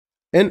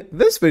In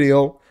this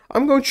video,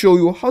 I'm going to show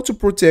you how to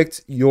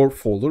protect your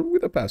folder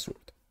with a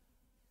password.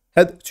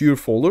 Head to your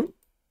folder,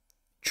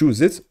 choose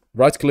it,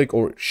 right click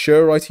or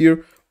share right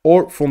here,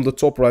 or from the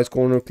top right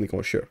corner, click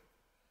on share.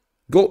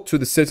 Go to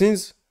the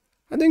settings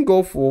and then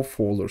go for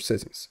folder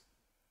settings.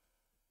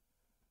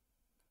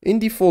 In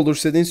the folder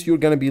settings, you're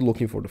going to be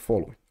looking for the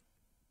following.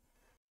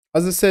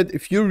 As I said,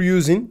 if you're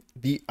using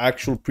the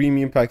actual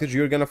premium package,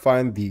 you're going to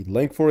find the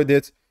link for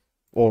edit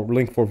or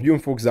link for viewing,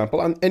 for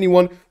example, and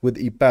anyone with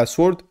a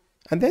password,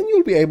 and then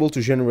you'll be able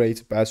to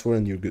generate a password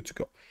and you're good to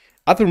go.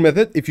 Other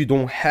method, if you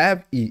don't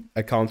have an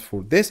account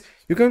for this,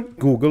 you can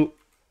Google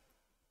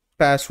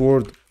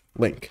password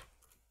link.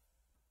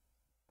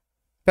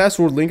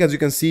 Password link, as you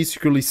can see,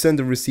 securely send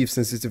and receive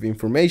sensitive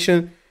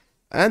information.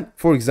 And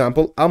for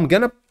example, I'm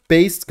gonna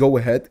paste, go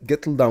ahead,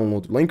 get the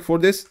download link for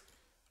this,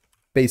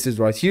 paste it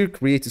right here,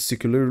 create a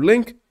secure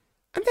link,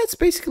 and that's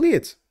basically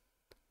it.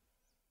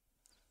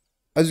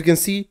 As you can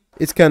see,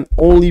 it can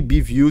only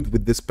be viewed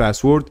with this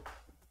password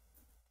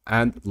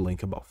and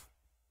link above.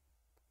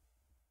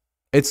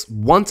 It's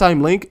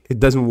one-time link, it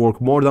doesn't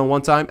work more than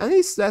one time, and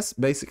that's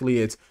basically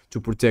it to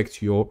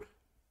protect your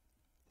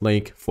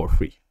link for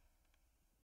free.